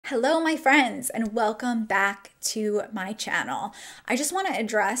Hello my friends and welcome back to my channel. I just want to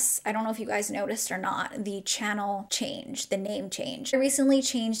address, I don't know if you guys noticed or not, the channel change, the name change. I recently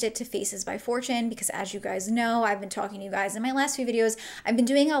changed it to Faces by Fortune because as you guys know, I've been talking to you guys in my last few videos, I've been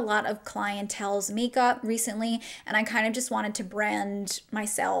doing a lot of clientele's makeup recently and I kind of just wanted to brand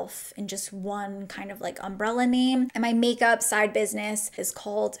myself in just one kind of like umbrella name. And my makeup side business is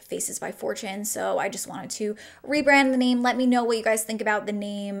called Faces by Fortune. So I just wanted to rebrand the name. Let me know what you guys think about the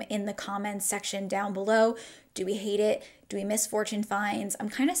name in the comments section down below. Do we hate it? Do we miss Fortune Finds? I'm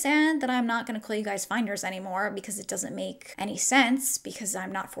kind of sad that I'm not going to call you guys Finders anymore because it doesn't make any sense because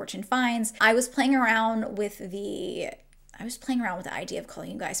I'm not Fortune Finds. I was playing around with the idea of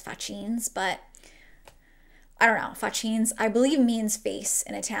calling you guys Facines, but I don't know. Facines, I believe means face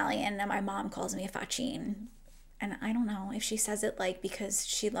in Italian, and my mom calls me a facine. And I don't know if she says it like because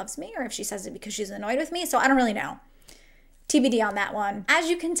she loves me or if she says it because she's annoyed with me, so I don't really know. TBD on that one. As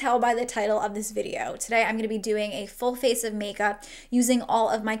you can tell by the title of this video, today I'm going to be doing a full face of makeup using all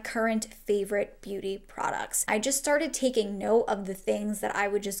of my current favorite beauty products. I just started taking note of the things that I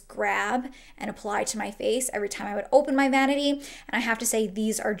would just grab and apply to my face every time I would open my vanity, and I have to say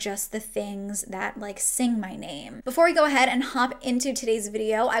these are just the things that like sing my name. Before we go ahead and hop into today's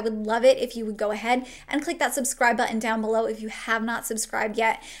video, I would love it if you would go ahead and click that subscribe button down below if you have not subscribed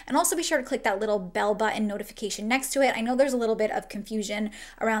yet, and also be sure to click that little bell button notification next to it. I know there's a little bit of confusion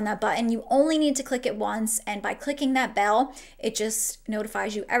around that button. You only need to click it once, and by clicking that bell, it just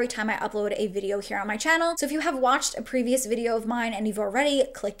notifies you every time I upload a video here on my channel. So if you have watched a previous video of mine and you've already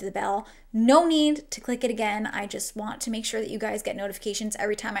clicked the bell, no need to click it again. I just want to make sure that you guys get notifications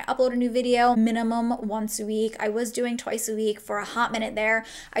every time I upload a new video, minimum once a week. I was doing twice a week for a hot minute there.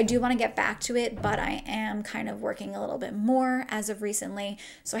 I do want to get back to it, but I am kind of working a little bit more as of recently,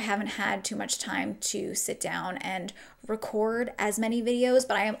 so I haven't had too much time to sit down and record as many videos,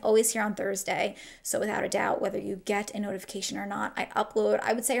 but I am always here on Thursday. So without a doubt, whether you get a notification or not, I upload,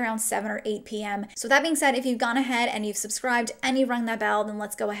 I would say around 7 or 8 p.m. So that being said, if you've gone ahead and you've subscribed and you've rung that bell, then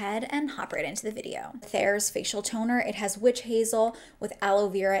let's go ahead and hop right into the video. Thayers facial toner. It has witch hazel with aloe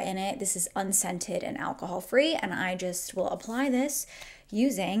vera in it. This is unscented and alcohol free, and I just will apply this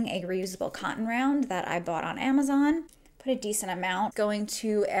using a reusable cotton round that I bought on Amazon. Put a decent amount. Going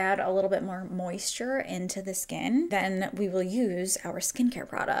to add a little bit more moisture into the skin. Then we will use our skincare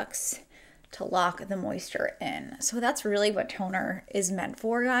products to lock the moisture in. So that's really what toner is meant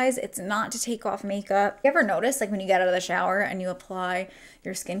for, guys. It's not to take off makeup. You ever notice like when you get out of the shower and you apply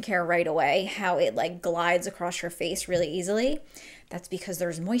your skincare right away, how it like glides across your face really easily? That's because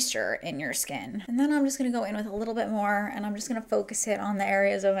there's moisture in your skin. And then I'm just gonna go in with a little bit more, and I'm just gonna focus it on the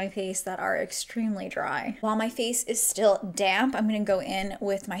areas of my face that are extremely dry. While my face is still damp, I'm gonna go in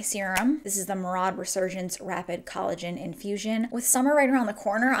with my serum. This is the Murad Resurgence Rapid Collagen Infusion. With summer right around the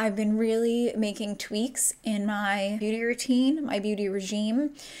corner, I've been really making tweaks in my beauty routine, my beauty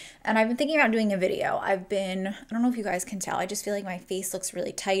regime. And I've been thinking about doing a video. I don't know if you guys can tell, I just feel like my face looks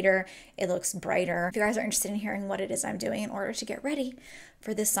really tighter. It looks brighter. If you guys are interested in hearing what it is I'm doing in order to get ready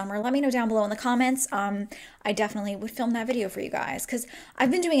for this summer, let me know down below in the comments. I definitely would film that video for you guys because I've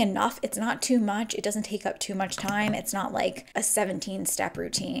been doing enough. It's not too much. It doesn't take up too much time. It's not like a 17-step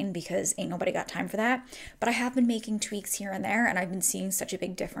routine because ain't nobody got time for that. But I have been making tweaks here and there, and I've been seeing such a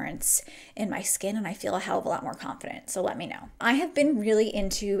big difference in my skin, and I feel a hell of a lot more confident. So let me know. I have been really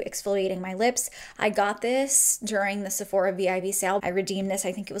into exfoliating my lips. I got this during the Sephora VIB sale. I redeemed this.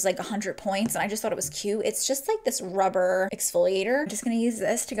 I think it was like 100 points, and I just thought it was cute. It's just like this rubber exfoliator. I'm just gonna use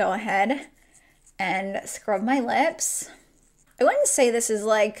this to go ahead and scrub my lips. I wouldn't say this is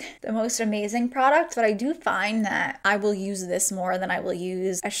like the most amazing product, but I do find that I will use this more than I will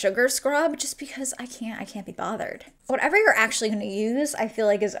use a sugar scrub just because I can't be bothered. Whatever you're actually going to use, I feel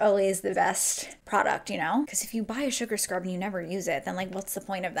like is always the best product, you know? Because if you buy a sugar scrub and you never use it, then like what's the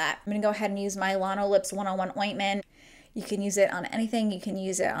point of that? I'm going to go ahead and use my Lano Lips 101 ointment. You can use it on anything. You can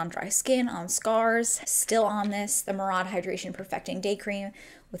use it on dry skin, on scars. Still on this, the Murad Hydration Perfecting Day Cream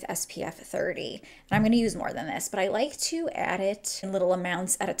with SPF 30. And I'm going to use more than this, but I like to add it in little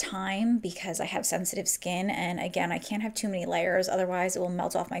amounts at a time because I have sensitive skin. And again, I can't have too many layers, otherwise it will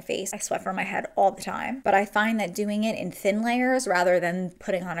melt off my face. I sweat from my head all the time. But I find that doing it in thin layers rather than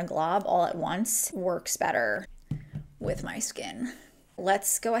putting on a glob all at once works better with my skin.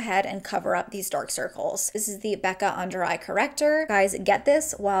 Let's go ahead and cover up these dark circles. This is the Becca Under Eye Corrector. Guys, get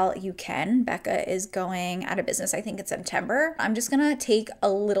this while you can. Becca is going out of business, I think in September. I'm just gonna take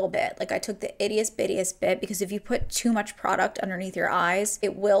a little bit. Like I took the ittiest bittiest bit because if you put too much product underneath your eyes,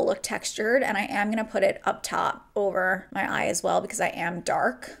 it will look textured, and I am gonna put it up top over my eye as well because I am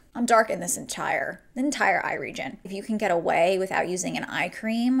dark. I'm dark in this entire eye region. If you can get away without using an eye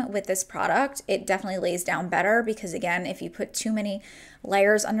cream with this product, it definitely lays down better because again, if you put too many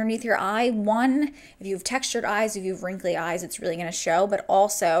layers underneath your eye, one, if you have textured eyes, if you have wrinkly eyes, it's really gonna show, but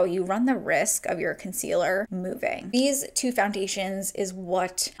also you run the risk of your concealer moving. These two foundations is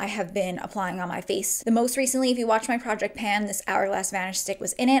what I have been applying on my face. The most recently, if you watch my project pan, this Hourglass Vanish stick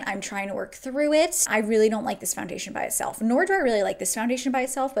was in it. I'm trying to work through it. I really don't like this foundation by itself, nor do I really like this foundation by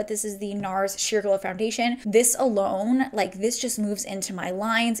itself, but this is the NARS Sheer Glow Foundation. This alone, like this just moves into my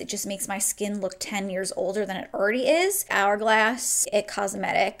lines. It just makes my skin look 10 years older than it already is. Hourglass, It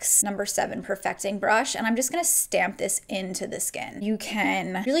Cosmetics number 7 Perfecting Brush, and I'm just gonna stamp this into the skin. You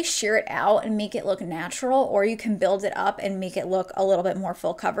can really sheer it out and make it look natural, or you can build it up and make it look a little bit more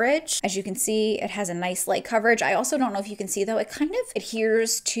full coverage. As you can see, it has a nice light coverage. I also don't know if you can see though, it kind of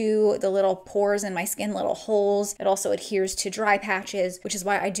adheres to the little pores in my skin, little holes. It also adheres to dry patches, which is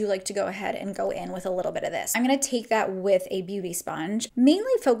why I do like to go ahead and go in with a little bit of this. I'm gonna take that with a beauty sponge,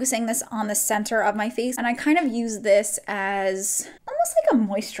 mainly focusing this on the center of my face, and I kind of use this as almost like a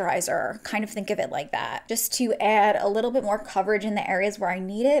moisturizer, kind of think of it like that, just to add a little bit more coverage in the areas where I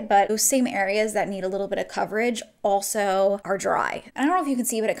need it, but those same areas that need a little bit of coverage also are dry. And I don't know if you can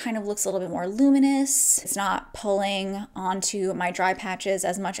see, but it kind of looks a little bit more luminous. It's not pulling onto my dry patches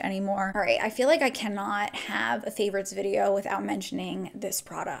as much anymore. All right, I feel like I cannot have a favorites video without mentioning this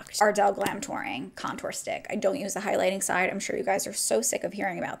product. Ardell Glamtouring Contour Stick. I don't use the highlighting side. I'm sure you guys are so sick of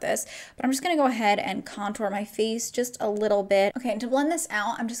hearing about this, but I'm just gonna go ahead and contour my face just a little bit. Okay, and to blend this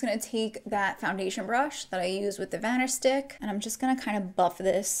out, I'm just gonna take that foundation brush that I use with the Vanish stick, and I'm just gonna kind of buff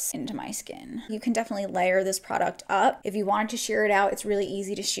this into my skin. You can definitely layer this product up. If you wanted to sheer it out, it's really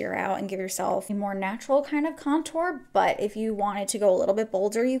easy to sheer out and give yourself a more natural kind of contour, but if you wanted to go a little bit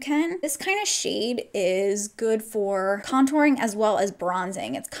bolder, you can. This kind of shade is good for contouring as well as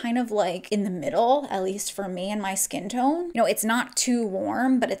bronzing. It's kind of like in the middle, at least for me and my skin tone. You know, it's not too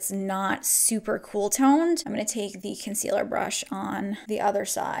warm, but it's not super cool toned. I'm gonna take the concealer brush on the other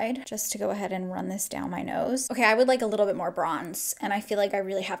side just to go ahead and run this down my nose. Okay, I would like a little bit more bronze, and I feel like I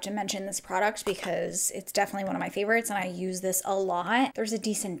really have to mention this product because it's definitely one of my favorites and I use this a lot. There's a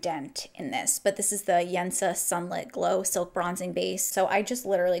decent dent in this, but this is the Yensa Sunlit Glow Silk Bronzing Base. So I just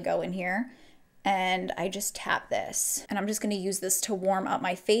literally go in here and I just tap this, and I'm just going to use this to warm up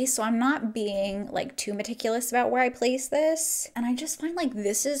my face, so I'm not being like too meticulous about where I place this, and I just find like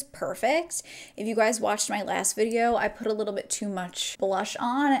this is perfect. If you guys watched my last video, I put a little bit too much blush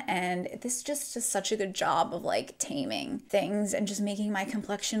on, and this just does such a good job of like taming things and just making my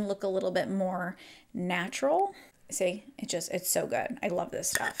complexion look a little bit more natural. See, it's so good. I love this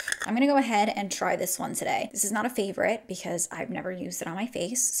stuff. I'm gonna go ahead and try this one today. This is not a favorite because I've never used it on my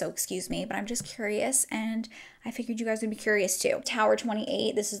face, so excuse me, but I'm just curious and I figured you guys would be curious too. Tower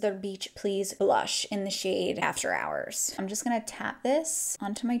 28, this is the Beach Please blush in the shade After Hours. I'm just gonna tap this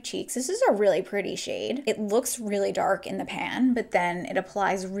onto my cheeks. This is a really pretty shade. It looks really dark in the pan, but then it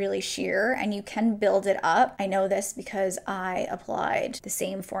applies really sheer and you can build it up. I know this because I applied the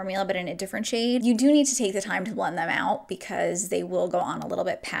same formula but in a different shade. You do need to take the time to blend them out because they will go on a little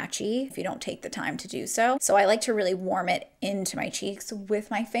bit patchy if you don't take the time to do so. So I like to really warm it into my cheeks with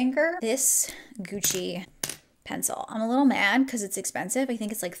my finger. This Gucci pencil, I'm a little mad because it's expensive. I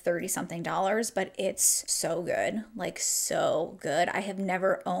think it's like $30 something, but it's so good, like so good. I have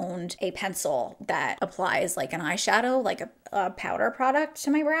never owned a pencil that applies like an eyeshadow, like a powder product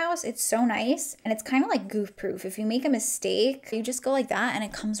to my brows. It's so nice, and it's kind of like goof proof. If you make a mistake, you just go like that and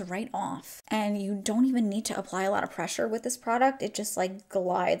it comes right off, and you don't even need to apply a lot of pressure with this product. It just like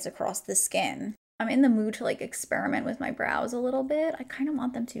glides across the skin. I'm in the mood to like experiment with my brows a little bit. I kind of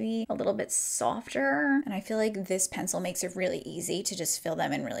want them to be a little bit softer, and I feel like this pencil makes it really easy to just fill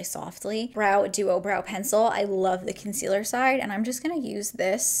them in really softly. Brow Duo Brow Pencil. I love the concealer side, and I'm just gonna use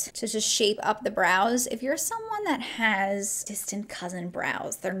this to just shape up the brows. If you're someone that has distant cousin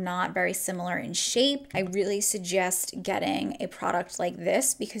brows, they're not very similar in shape, I really suggest getting a product like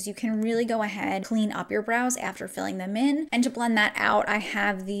this because you can really go ahead, clean up your brows after filling them in. And to blend that out, I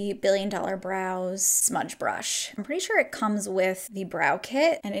have the Billion Dollar Brows smudge brush. I'm pretty sure it comes with the brow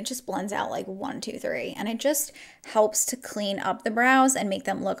kit, and it just blends out like 1, 2, 3, and it just helps to clean up the brows and make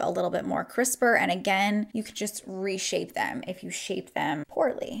them look a little bit more crisper. And again, you could just reshape them if you shape them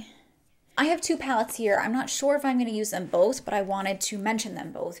poorly. I have two palettes here. I'm not sure if I'm going to use them both, but I wanted to mention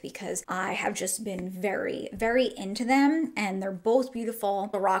them both because I have just been very, very into them, and they're both beautiful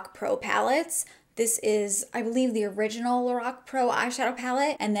Lorac Pro palettes. This is, I believe, the original Lorac Pro eyeshadow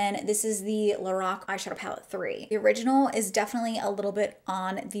palette, and then this is the Lorac eyeshadow palette 3. The original is definitely a little bit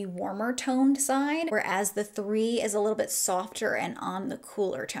on the warmer toned side, whereas the 3 is a little bit softer and on the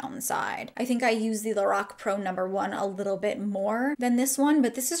cooler tone side. I think I use the Lorac Pro #1 a little bit more than this one,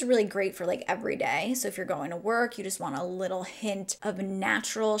 but this is really great for like every day. So if you're going to work, you just want a little hint of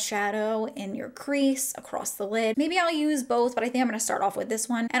natural shadow in your crease across the lid. Maybe I'll use both, but I think I'm gonna start off with this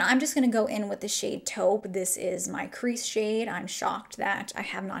one, and I'm just gonna go in with the shade Taupe. This is my crease shade. I'm shocked that I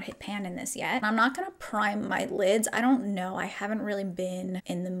have not hit pan in this yet. I'm not gonna prime my lids. I don't know. I haven't really been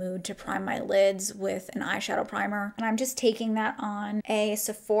in the mood to prime my lids with an eyeshadow primer. And I'm just taking that on a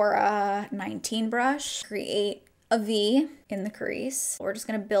Sephora 19 brush, create a V in the crease. We're just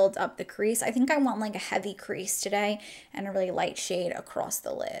gonna build up the crease. I think I want like a heavy crease today and a really light shade across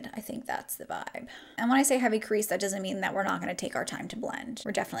the lid. I think that's the vibe. And when I say heavy crease, that doesn't mean that we're not gonna take our time to blend.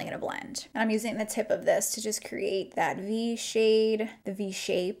 We're definitely gonna blend. And I'm using the tip of this to just create that V shade, the V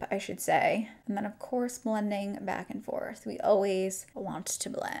shape, I should say. And then of course, blending back and forth. We always want to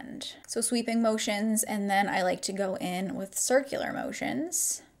blend. So sweeping motions, and then I like to go in with circular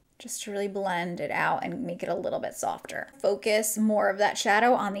motions, just to really blend it out and make it a little bit softer. Focus more of that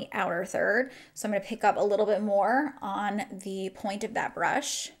shadow on the outer third. So I'm gonna pick up a little bit more on the point of that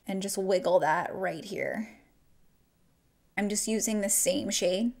brush and just wiggle that right here. I'm just using the same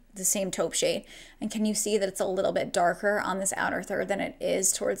shade, the same taupe shade. And can you see that it's a little bit darker on this outer third than it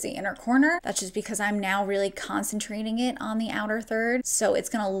is towards the inner corner? That's just because I'm now really concentrating it on the outer third. So it's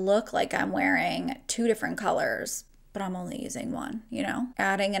gonna look like I'm wearing 2 different colors, but I'm only using one, you know?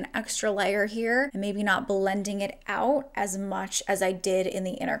 Adding an extra layer here and maybe not blending it out as much as I did in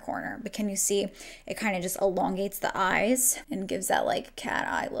the inner corner. But can you see it kind of just elongates the eyes and gives that like cat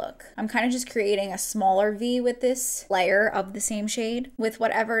eye look. I'm kind of just creating a smaller V with this layer of the same shade. With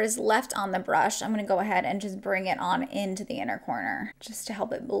whatever is left on the brush, I'm gonna go ahead and just bring it on into the inner corner just to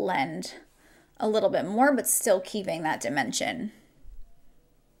help it blend a little bit more, but still keeping that dimension.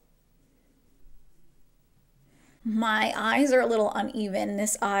 My eyes are a little uneven.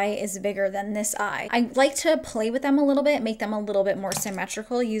 This eye is bigger than this eye. I like to play with them a little bit, make them a little bit more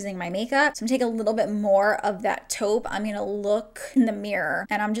symmetrical using my makeup. So I'm gonna take a little bit more of that taupe. I'm gonna look in the mirror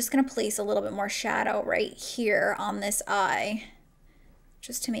and I'm just gonna place a little bit more shadow right here on this eye,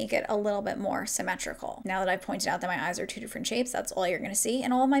 just to make it a little bit more symmetrical. Now that I've pointed out that my eyes are 2 different shapes, that's all you're gonna see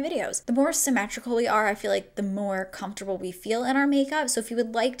in all of my videos. The more symmetrical we are, I feel like the more comfortable we feel in our makeup. So if you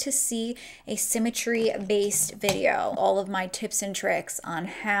would like to see a symmetry-based video, all of my tips and tricks on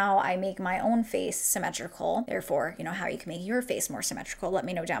how I make my own face symmetrical, therefore, you know, how you can make your face more symmetrical, let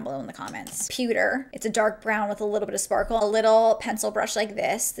me know down below in the comments. Pewter, it's a dark brown with a little bit of sparkle. A little pencil brush like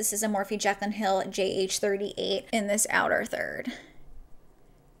this. This is a Morphe Jaclyn Hill JH38 in this outer third.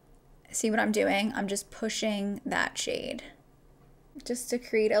 See what I'm doing? I'm just pushing that shade just to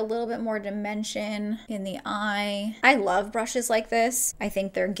create a little bit more dimension in the eye. I love brushes like this. I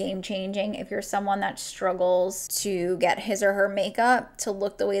think they're game changing. If you're someone that struggles to get his or her makeup to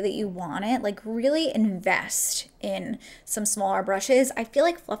look the way that you want it, like really invest in some smaller brushes. I feel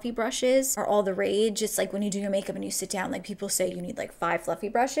like fluffy brushes are all the rage. It's like when you do your makeup and you sit down, like people say you need like 5 fluffy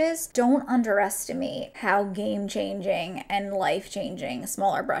brushes. Don't underestimate how game changing and life changing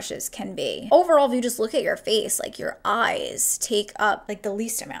smaller brushes can be. Overall, if you just look at your face, like your eyes take up like the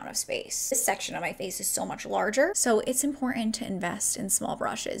least amount of space. This section of my face is so much larger, so it's important to invest in small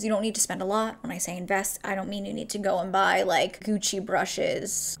brushes. You don't need to spend a lot. When I say invest, I don't mean you need to go and buy like Gucci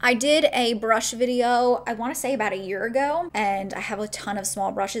brushes. I did a brush video, I want to say about a year ago, and I have a ton of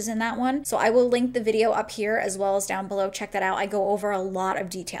small brushes in that one. So I will link the video up here as well as down below. Check that out. I go over a lot of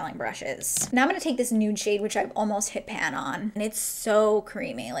detailing brushes. Now I'm going to take this nude shade, which I've almost hit pan on, and it's so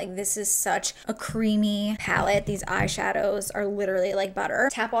creamy. Like this is such a creamy palette. These eyeshadows are literally like butter.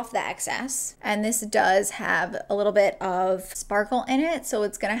 Tap off the excess, and this does have a little bit of sparkle in it, so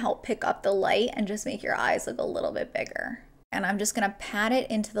it's going to help pick up the light and just make your eyes look a little bit bigger. And I'm just gonna pat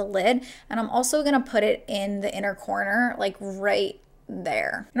it into the lid, and I'm also gonna put it in the inner corner, like right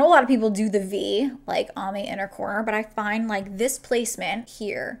there. I know a lot of people do the V like on the inner corner, but I find like this placement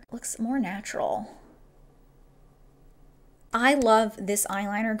here looks more natural. I love this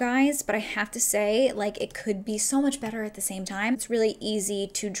eyeliner, guys, but I have to say, like, it could be so much better at the same time. It's really easy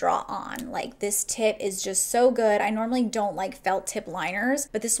to draw on. Like, this tip is just so good. I normally don't like felt tip liners,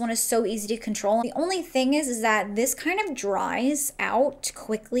 but this one is so easy to control. The only thing is that this kind of dries out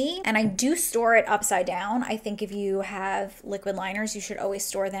quickly, and I do store it upside down. I think if you have liquid liners, you should always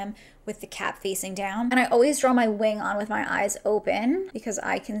store them with the cap facing down. And I always draw my wing on with my eyes open because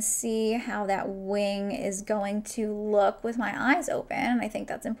I can see how that wing is going to look with my eyes open. I think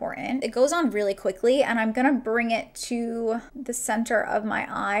that's important. It goes on really quickly, and I'm gonna bring it to the center of my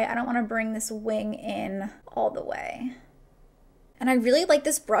eye. I don't wanna bring this wing in all the way. And I really like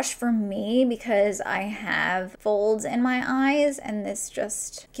this brush for me because I have folds in my eyes, and this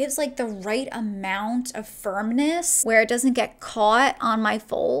just gives like the right amount of firmness where it doesn't get caught on my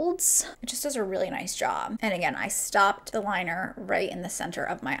folds. It just does a really nice job. And again, I stopped the liner right in the center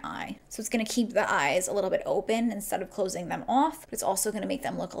of my eye. So it's gonna keep the eyes a little bit open instead of closing them off, but it's also gonna make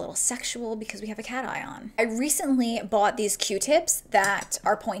them look a little sexual because we have a cat eye on. I recently bought these Q-tips that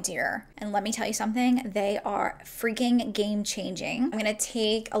are pointier, and let me tell you something, they are freaking game changing. I'm gonna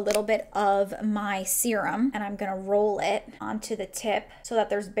take a little bit of my serum and I'm gonna roll it onto the tip so that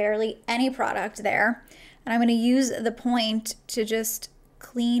there's barely any product there. And I'm gonna use the point to just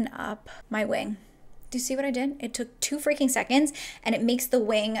clean up my wing. Do you see what I did? It took 2 freaking seconds and it makes the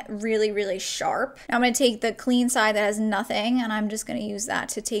wing really, really sharp. Now I'm gonna take the clean side that has nothing and I'm just gonna use that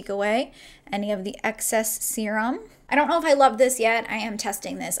to take away any of the excess serum. I don't know if I love this yet. I am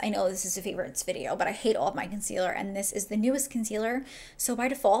testing this. I know this is a favorites video, but I hate all of my concealer, and this is the newest concealer. So by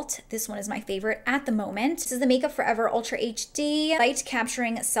default, this one is my favorite at the moment. This is the Makeup Forever Ultra HD Light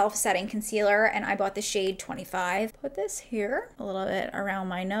Capturing Self-Setting Concealer, and I bought the shade 25. Put this here, a little bit around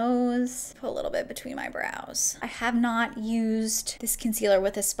my nose, put a little bit between my brows. I have not used this concealer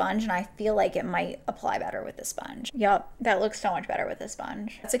with a sponge, and I feel like it might apply better with the sponge. Yup, that looks so much better with the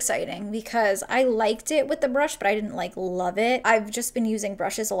sponge. That's exciting because I liked it with the brush, but I didn't like love it. I've just been using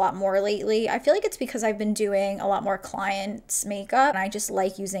brushes a lot more lately. I feel like it's because I've been doing a lot more clients' makeup and I just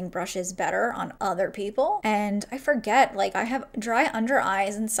like using brushes better on other people. And I forget, like, I have dry under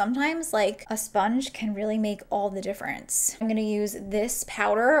eyes and sometimes like a sponge can really make all the difference. I'm gonna use this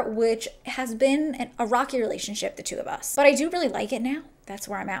powder, which has been a rocky relationship, the two of us, but I do really like it now. That's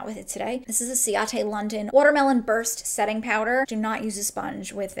where I'm at with it today. This is a Ciate London Watermelon Burst Setting Powder. Do not use a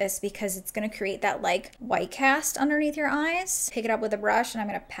sponge with this because it's gonna create that like white cast underneath your eyes. Pick it up with a brush and I'm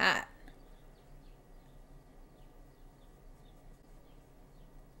gonna pat.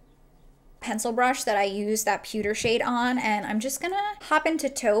 Pencil brush that I use that pewter shade on, and I'm just gonna hop into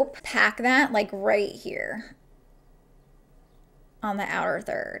taupe, pack that like right here on the outer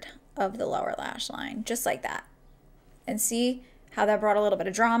third of the lower lash line, just like that. And see how that brought a little bit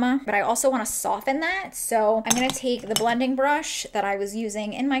of drama, but I also want to soften that. So I'm going to take the blending brush that I was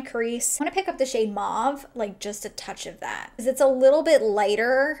using in my crease. I'm going to pick up the shade Mauve, like just a touch of that, because it's a little bit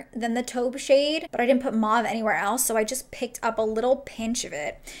lighter than the taupe shade, but I didn't put Mauve anywhere else. So I just picked up a little pinch of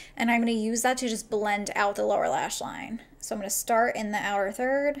it, and I'm going to use that to just blend out the lower lash line. So I'm going to start in the outer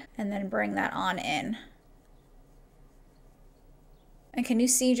third and then bring that on in. And can you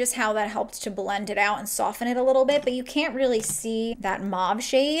see just how that helped to blend it out and soften it a little bit? But you can't really see that mauve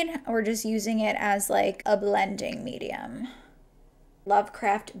shade. We're just using it as like a blending medium.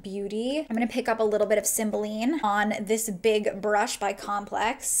 Lovecraft Beauty. I'm going to pick up a little bit of Cymbeline on this big brush by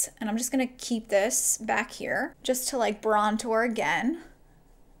Complex. And I'm just going to keep this back here just to like bronzer again.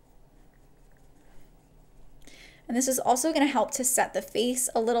 And this is also going to help to set the face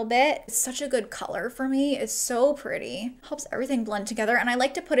a little bit. It's such a good color for me. It's so pretty. Helps everything blend together. And I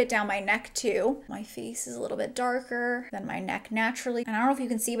like to put it down my neck too. My face is a little bit darker than my neck naturally. And I don't know if you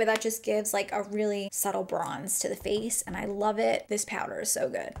can see, but that just gives like a really subtle bronze to the face. And I love it. This powder is so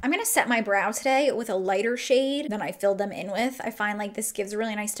good. I'm going to set my brow today with a lighter shade than I filled them in with. I find like this gives a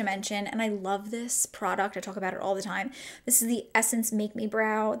really nice dimension. And I love this product. I talk about it all the time. This is the Essence Make Me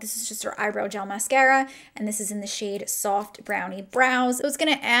Brow. This is just her eyebrow gel mascara. And this is in the shade Soft Brownie Brows. So it's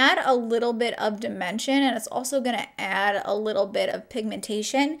going to add a little bit of dimension, and it's also going to add a little bit of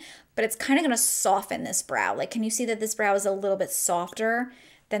pigmentation, but it's kind of going to soften this brow. Like, can you see that this brow is a little bit softer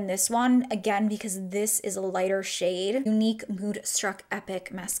than this one? Again, because this is a lighter shade. Unique Mood Struck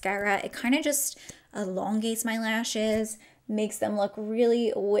Epic Mascara. It kind of just elongates my lashes, makes them look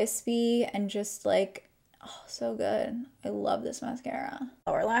really wispy and just like, oh, so good. I love this mascara.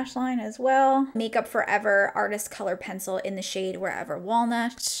 Lower lash line as well. Makeup Forever Artist Color Pencil in the shade Wherever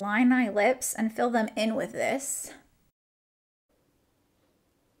Walnut. Line my lips and fill them in with this.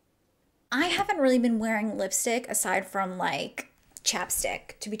 I haven't really been wearing lipstick aside from like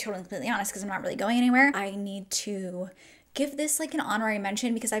chapstick, to be totally completely honest, because I'm not really going anywhere. I need to give this like an honorary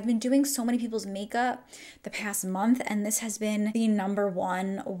mention because I've been doing so many people's makeup the past month, and this has been the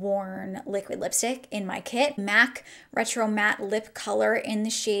 #1 worn liquid lipstick in my kit. MAC Retro Matte Lip Color in the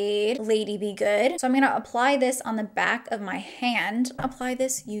shade Lady Be Good. So I'm gonna apply this on the back of my hand. Apply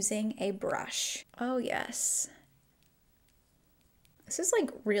this using a brush. Oh yes. This is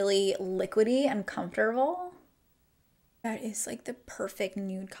like really liquidy and comfortable. That is like the perfect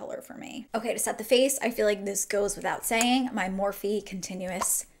nude color for me. Okay, to set the face, I feel like this goes without saying, my Morphe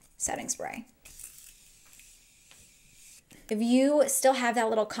Continuous Setting Spray. If you still have that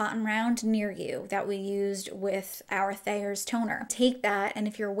little cotton round near you that we used with our Thayers toner, take that, and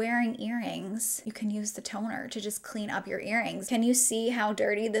if you're wearing earrings, you can use the toner to just clean up your earrings. Can you see how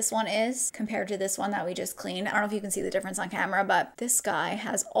dirty this one is compared to this one that we just cleaned? I don't know if you can see the difference on camera, but this guy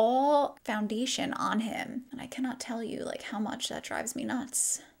has all foundation on him, and I cannot tell you like how much that drives me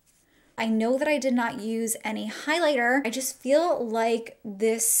nuts. I know that I did not use any highlighter. I just feel like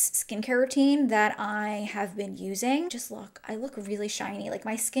this skincare routine that I have been using, I look really shiny. Like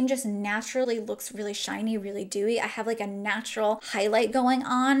my skin just naturally looks really shiny, really dewy. I have like a natural highlight going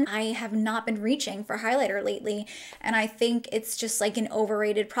on. I have not been reaching for highlighter lately, and I think it's just like an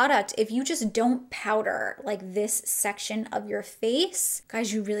overrated product. If you just don't powder like this section of your face,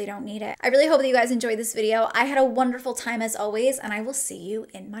 guys, you really don't need it. I really hope that you guys enjoyed this video. I had a wonderful time as always, and I will see you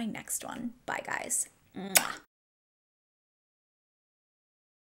in my next one. Bye, guys. Mwah.